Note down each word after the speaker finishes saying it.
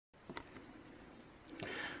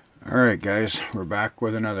Alright guys, we're back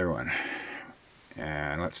with another one.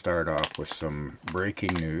 And let's start off with some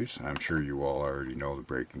breaking news. I'm sure you all already know the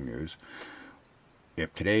breaking news.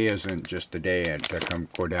 If today isn't just a day and to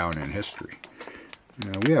go down in history,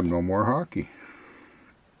 we have no more hockey.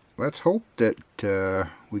 Let's hope that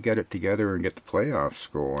we get it together and get the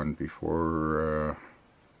playoffs going before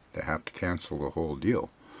they have to cancel the whole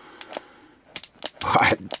deal.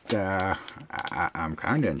 But I'm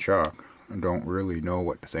kind of in shock. I don't really know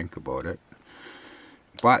what to think about it.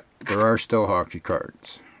 But there are still hockey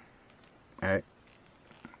cards. Right?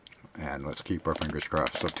 And let's keep our fingers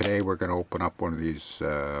crossed. So today we're going to open up one of these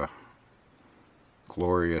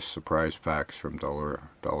glorious surprise packs from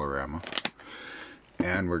Dollarama.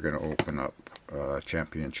 And we're going to open up a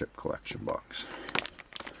championship collection box.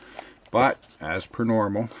 But, as per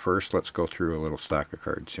normal, first let's go through a little stack of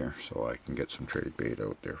cards here so I can get some trade bait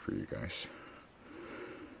out there for you guys.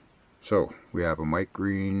 So, we have a Mike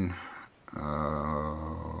Green. What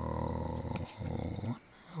the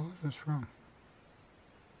hell is this from?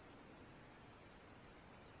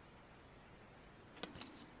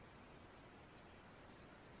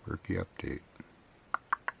 Rookie update.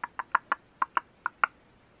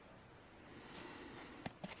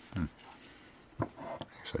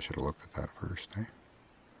 I should have looked at that first, eh?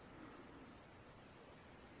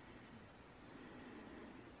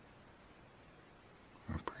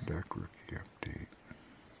 Upper Deck Rookie Update.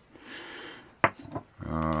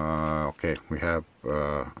 Okay, we have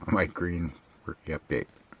a Mike Green Rookie Update,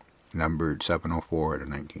 numbered 704 out of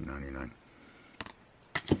 1999.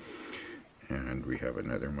 And we have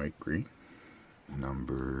another Mike Green,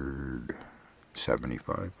 numbered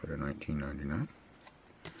 75 out of 1999.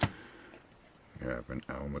 We have an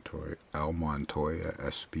Al Montoya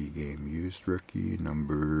SP Game Used Rookie,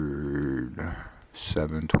 numbered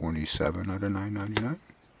 727 out of 999.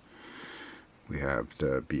 We have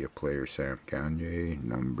the Be a Player Sam Gagner,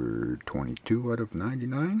 numbered 22 out of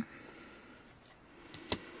 99.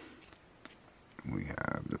 We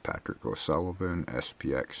have the Patrick O'Sullivan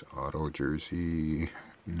SPX Auto Jersey,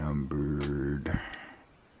 numbered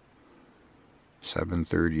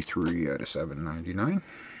 733 out of 799.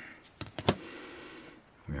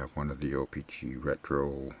 We have one of the OPG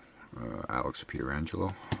Retro Alex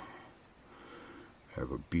Pietrangelo. We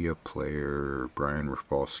have a Be a Player Brian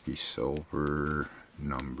Rafalski Silver,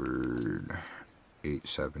 numbered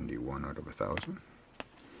 871 out of 1,000.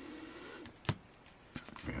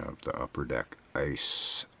 We have the Upper Deck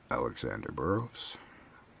Ice Alexander Burrows,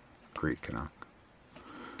 great Canuck,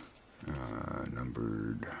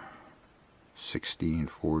 numbered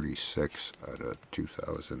 1646 out of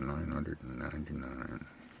 2,999.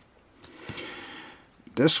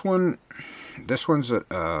 This one's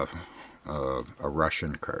a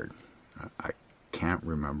Russian card. I can't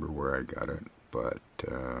remember where I got it, but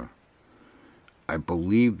I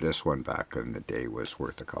believe this one back in the day was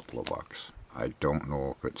worth a couple of bucks. I don't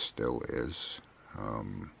know if it still is,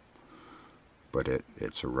 but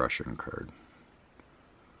it's a Russian card.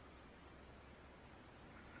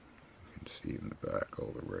 You can see in the back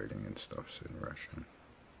all the writing and stuff's in Russian.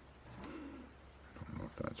 I don't know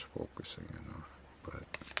if that's focusing enough, but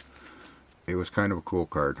it was kind of a cool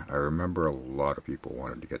card. I remember a lot of people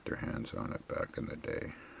wanted to get their hands on it back in the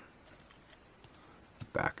day.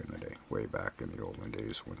 Way back in the olden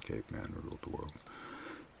days when Cape Man ruled the world.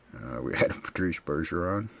 We had a Patrice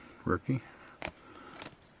Bergeron rookie,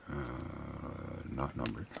 not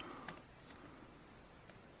numbered.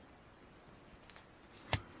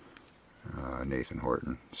 Nathan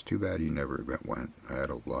Horton. It's too bad he never went. I had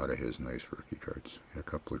a lot of his nice rookie cards. Had a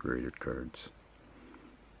couple of graded cards.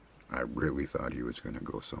 I really thought he was going to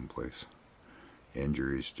go someplace.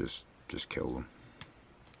 Injuries just killed him.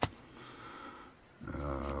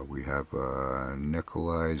 We have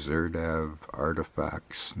Nikolai Zerdev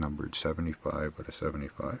Artifacts, numbered 75 out of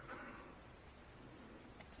 75.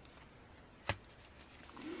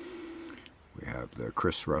 We have the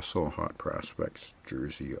Chris Russell Hot Prospects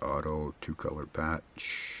Jersey Auto 2-color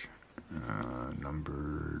patch,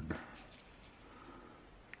 numbered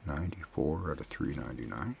 94 out of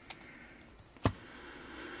 399.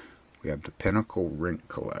 We have the Pinnacle Rink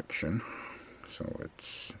Collection. So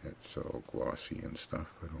it's all glossy and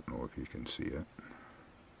stuff. I don't know if you can see it.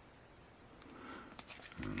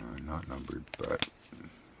 Not numbered, but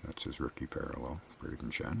that's his rookie parallel,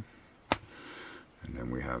 Braden Shen. And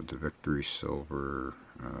then we have the Victory Silver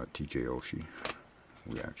TJ Oshie.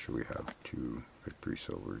 We actually have two Victory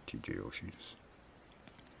Silver TJ Oshies.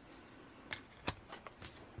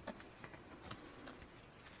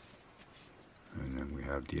 And then we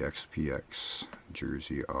have the XPX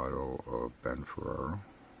Jersey Auto of Ben Ferraro,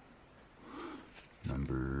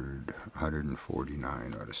 numbered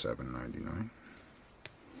 149 out of 799.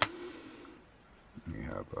 We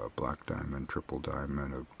have a black diamond, triple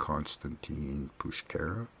diamond of Konstantin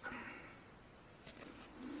Pushkarev.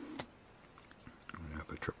 We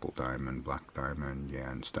have a triple diamond, black diamond,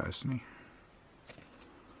 Jan Stasny.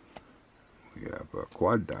 We have a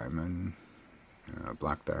quad diamond,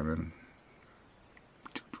 black diamond,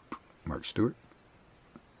 Mark Stewart.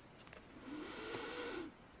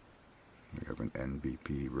 We have an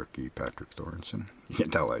MVP rookie, Patrick Thornton. You can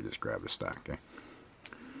tell I just grabbed a stack, eh?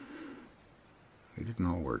 They didn't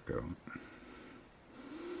all work out.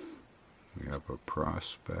 We have a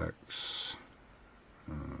prospects,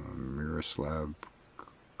 Miroslav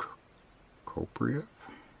Kopriva.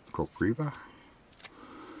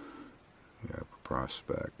 We have a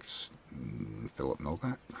prospects, Philip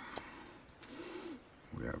Novak.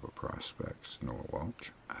 We have a prospects, Noah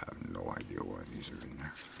Welch. I have no idea why these are in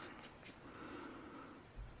there.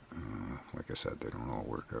 Like I said, they don't all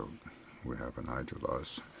work out. We have a Nigel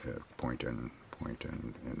Dawes, point in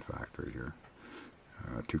fact right here.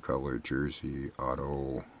 Two-color jersey,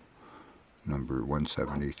 auto number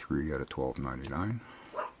 173 out of 12.99.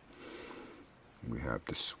 We have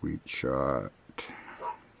the Sweet Shot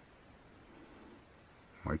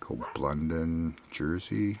Michael Blunden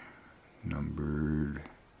jersey, numbered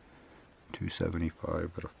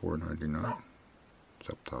 275 out of 4.99. It's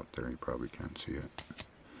up top there, you probably can't see it.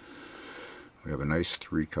 We have a nice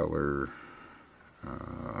three-color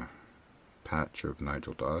patch of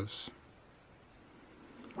Nigel Dawes,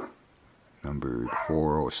 numbered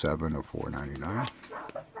 407 of 4.99.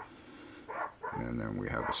 And then we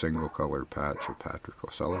have a single color patch of Patrick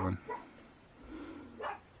O'Sullivan,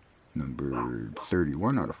 numbered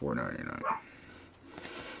 31 out of 4.99.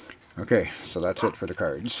 Okay, so that's it for the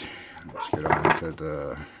cards. Let's get on to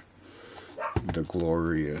the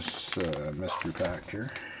glorious mystery pack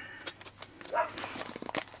here.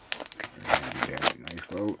 Dandy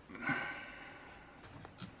knife out.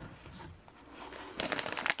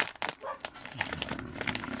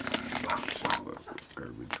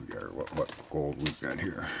 What gold we've got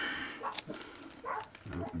here.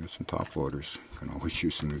 We got some top loaders. Can always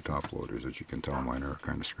use some new top loaders. As you can tell, mine are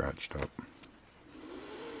kind of scratched up.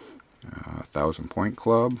 1,000 Point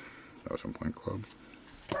Club.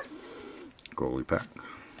 Goalie pack.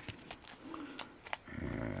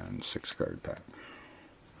 And 6-card pack.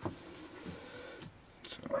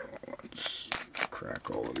 So let's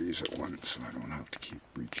crack all of these at once so I don't have to keep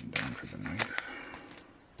reaching down for the knife.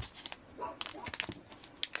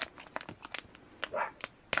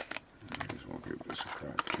 Give this a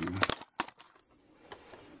crack too.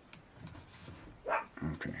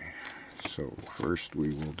 Okay, so first we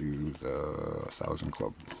will do the 1,000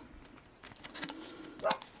 Club.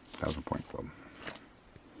 1,000 Point Club.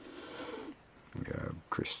 We have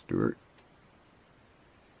Chris Stewart.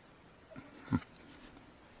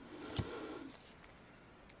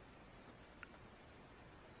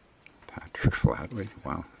 Patrick Flatley.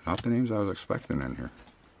 Wow, not the names I was expecting in here.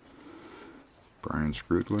 Brian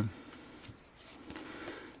Scrutland.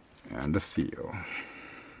 And a Theo,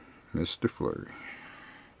 Mr. Fleury.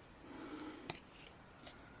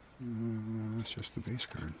 That's just the base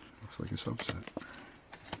card. Looks like a subset.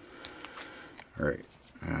 Alright,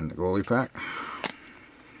 and the goalie pack.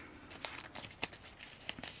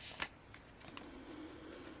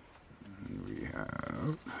 And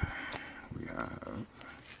we have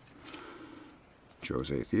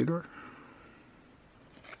Jose Theodore.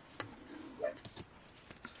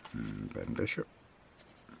 And Ben Bishop.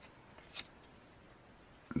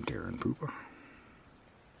 Darren Pupa,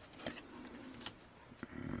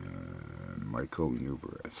 and Michael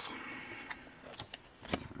Neubereth,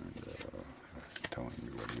 and telling me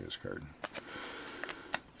what it is card.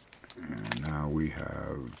 And now we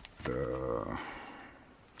have the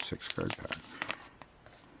 6-card pack.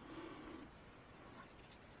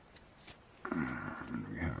 And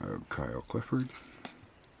we have Kyle Clifford,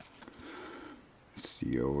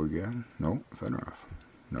 Theo again, no, Fedorov,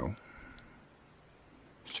 no.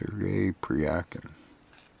 Sergei Pryakin.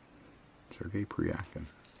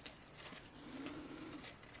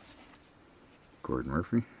 Gordon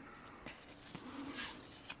Murphy.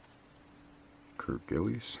 Kurt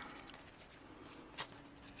Gillies.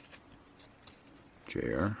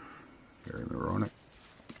 JR. Gary Moronic.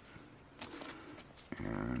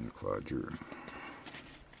 And Claude Giroux.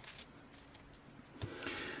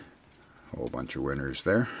 A whole bunch of winners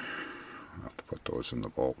there. I'll have to put those in the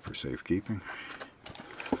vault for safekeeping.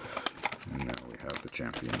 And now we have the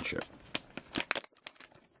championship.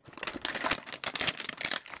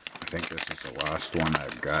 I think this is the last one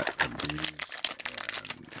I've got of these.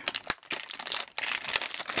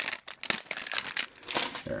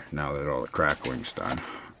 There, now that all the crackling's done.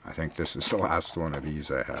 I think this is the last one of these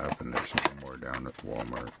I have, and there's no more down at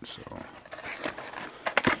Walmart, so...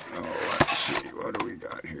 Oh, let's see, what do we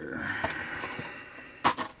got here?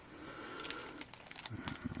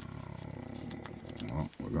 Well,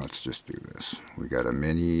 let's just do this. We got a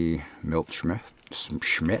mini Milt Schmidt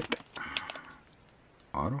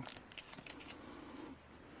auto.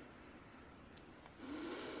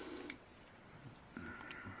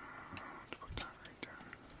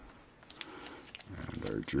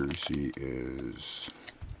 Our jersey is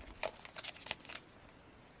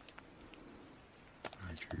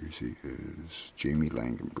Jamie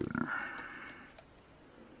Langenbrunner.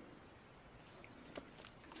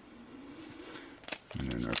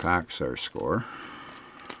 And then our packs, our score.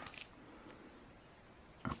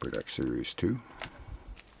 Upper Deck Series 2.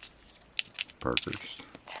 Parkhurst.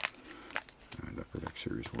 And Upper Deck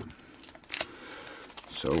Series 1.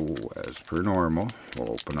 So, as per normal,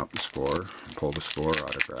 we'll open up the score, pull the score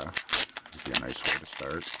autograph. It'd be a nice way to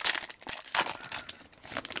start.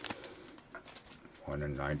 1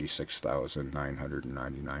 in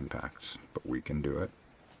 96,999 packs, but we can do it.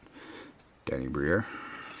 Denny Briere.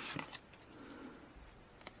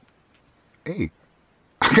 Hey,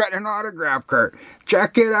 I got an autograph card.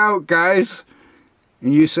 Check it out, guys.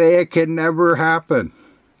 And you say it can never happen.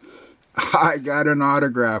 I got an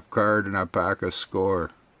autograph card and a pack of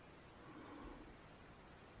score.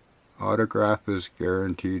 Autograph is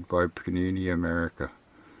guaranteed by Panini America.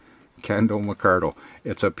 Kendall McCardle.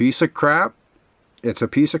 It's a piece of crap. It's a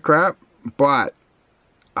piece of crap, but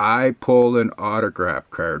I pulled an autograph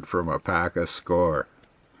card from a pack of score.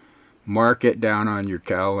 Mark it down on your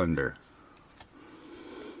calendar.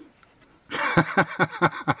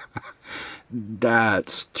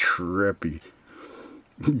 That's trippy.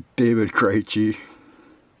 David Krejci,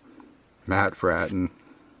 Matt Fratton,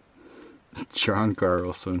 John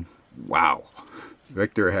Carlson, wow,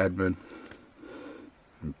 Victor Hedman,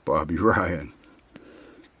 and Bobby Ryan.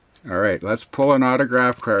 Alright, let's pull an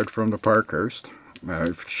autograph card from the Parkhurst.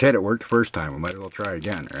 Shit, it worked the first time. We might as well try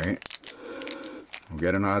again, right? We'll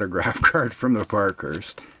get an autograph card from the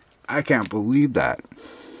Parkhurst. I can't believe that.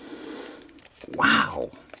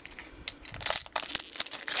 Wow.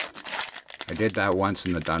 I did that once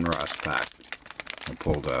in the Dunross pack. I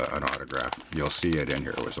pulled an autograph. You'll see it in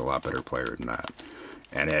here. It was a lot better player than that.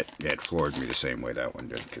 And it floored me the same way that one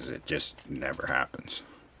did, because it just never happens.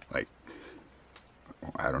 Like,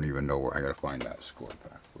 I don't even know where. I gotta find that score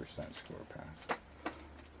pack. Where's that score pack?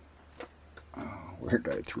 Oh, where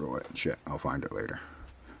did I throw it? Shit, I'll find it later.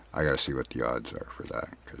 I gotta see what the odds are for that,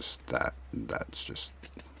 because that's just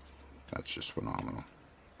phenomenal.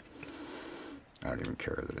 I don't even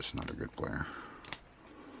care that it's not a good player.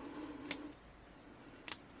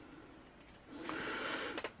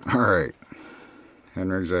 Alright.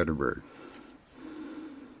 Henrik Zetterberg.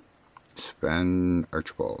 Sven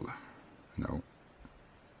Archibald. No.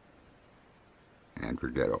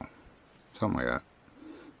 Andrew Ghetto. Something like that.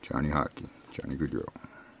 Johnny Hockey. Johnny Gaudreau.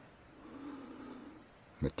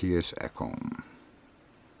 Matthias Ekholm.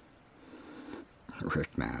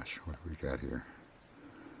 Rick Nash. What do we got here?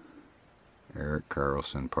 Erik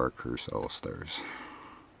Karlsson, Parkhurst All-Stars.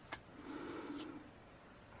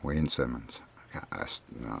 Wayne Simmons.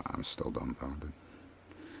 No, I'm still dumbfounded.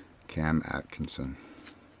 Cam Atkinson.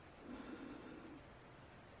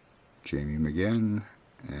 Jamie McGinn.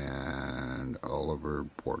 And Oliver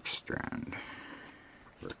Borkstrand.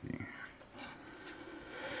 Rookie.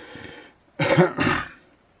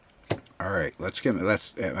 Alright,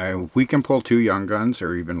 we can pull 2 young guns,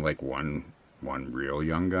 or even like one real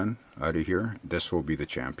young gun out of here. This will be the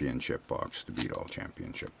championship box to beat all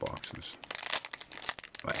championship boxes.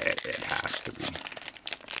 It has to be.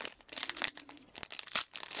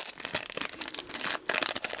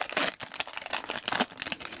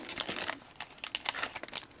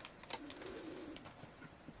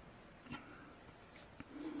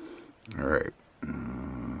 Alright.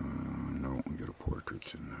 No, we got a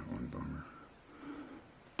portraits in that one, bummer.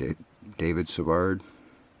 David Savard.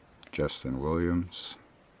 Justin Williams,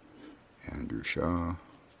 Andrew Shaw,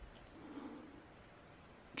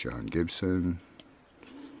 John Gibson,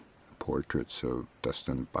 portraits of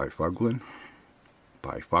Dustin Byfuglien,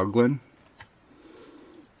 Chris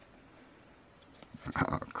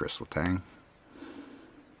Letang.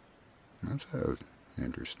 That's an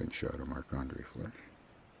interesting shot of Marc-Andre Fleury.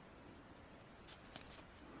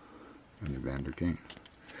 And Evander Kane.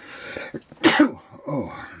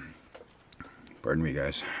 Oh, pardon me,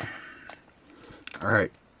 guys.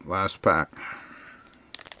 Alright, last pack.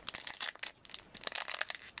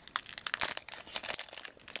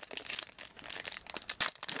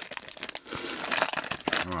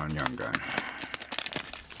 Come on, young gun.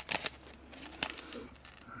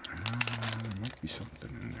 There might be something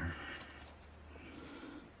in there.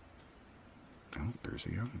 Oh, there's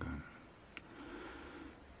a young gun.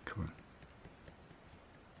 Come on.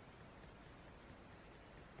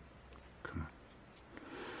 Come on.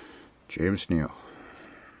 James Neal.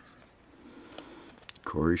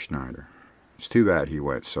 Corey Schneider. It's too bad he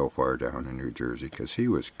went so far down in New Jersey because he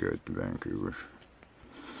was good in Vancouver.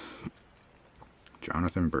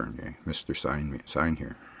 Jonathan Bernier. Mr. Sign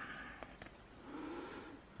here.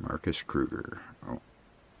 Marcus Kruger. Oh,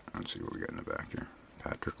 let's see what we got in the back here.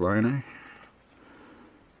 Patrick Laine.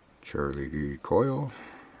 Charlie Coyle.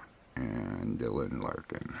 And Dylan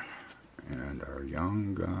Larkin. And our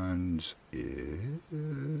young guns is...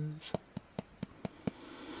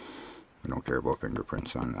 I don't care about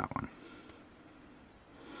fingerprints on that one.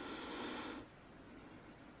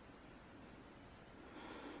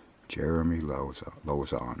 Jeremy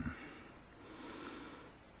Lauzon.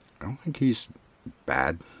 I don't think he's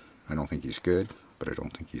bad. I don't think he's good, but I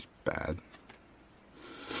don't think he's bad.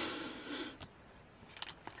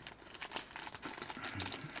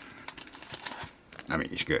 I mean,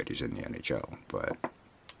 he's good. He's in the NHL, but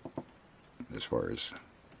as far as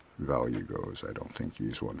value goes, I don't think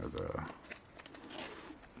he's one of the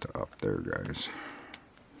up there guys.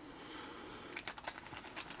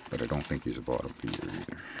 But I don't think he's a bottom feeder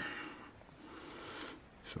either.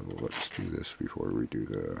 So let's do this before we do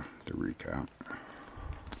the recap.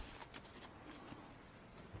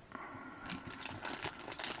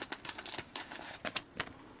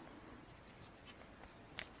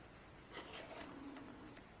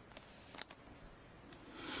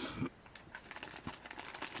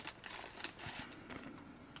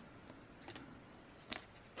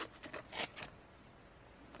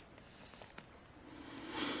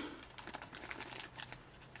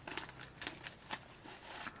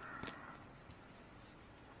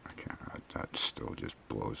 That still just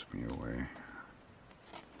blows me away.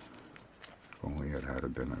 If only it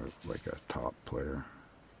had been like a top player.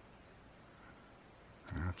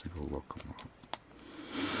 I have to go look him up.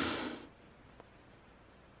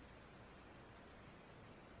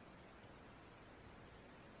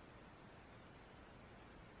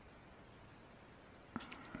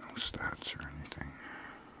 No stats or anything.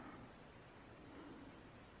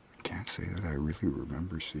 I can't say that I really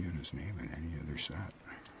remember seeing his name in any other set.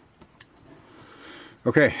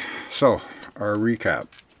 Okay, so our recap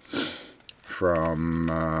from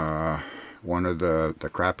one of the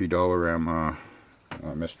crappy Dollarama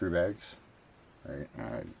mystery bags. Right?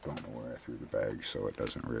 I don't know where I threw the bag, so it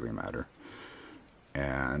doesn't really matter.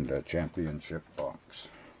 And a championship box.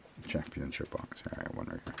 Championship box. Alright, one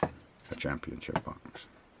right here. A championship box.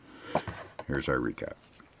 Here's our recap.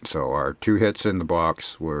 So our two hits in the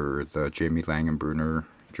box were the Jamie Langenbrunner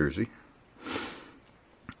jersey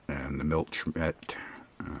and the Milt Schmidt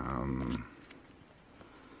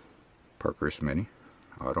Parker's Mini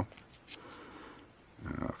auto.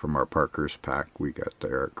 From our Parker's pack, we got the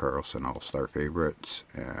Erik Karlsson All-Star Favorites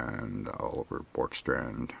and Oliver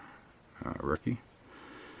Borkstrand rookie.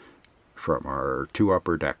 From our two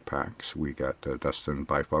Upper Deck packs, we got the Dustin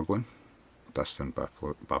Byfuglien. I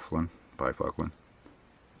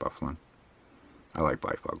like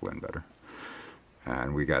Byfuglien better.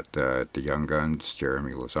 And we got the Young Guns,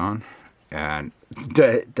 Jeremy Lauzon. And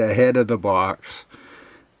the head of the box,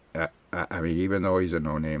 I mean, even though he's a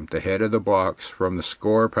no-name, the head of the box from the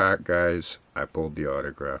score pack, guys, I pulled the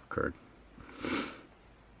autograph card.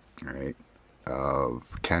 Alright,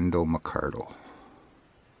 of Kendall McArdle.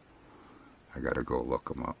 I gotta go look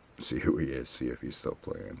him up, see who he is, see if he's still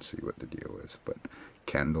playing, see what the deal is. But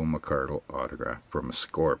Kendall McArdle autograph from a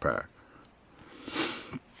score pack.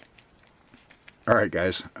 Alright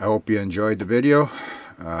guys, I hope you enjoyed the video.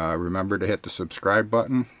 Remember to hit the subscribe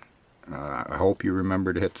button. I hope you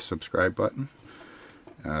remember to hit the subscribe button.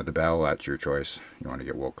 The bell, that's your choice. You want to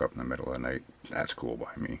get woke up in the middle of the night, that's cool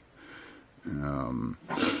by me.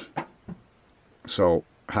 So,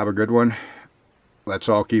 have a good one. Let's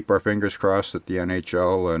all keep our fingers crossed that the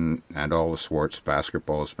NHL and all the sports,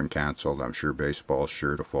 basketball has been canceled. I'm sure baseball's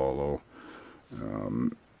sure to follow.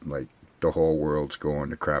 Like, the whole world's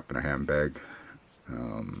going to crap in a handbag.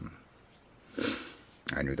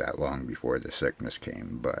 I knew that long before the sickness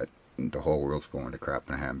came, but the whole world's going to crap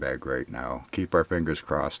in a handbag right now. Keep our fingers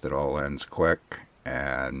crossed it all ends quick,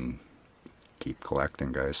 and keep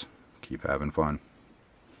collecting, guys. Keep having fun.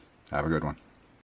 Have a good one.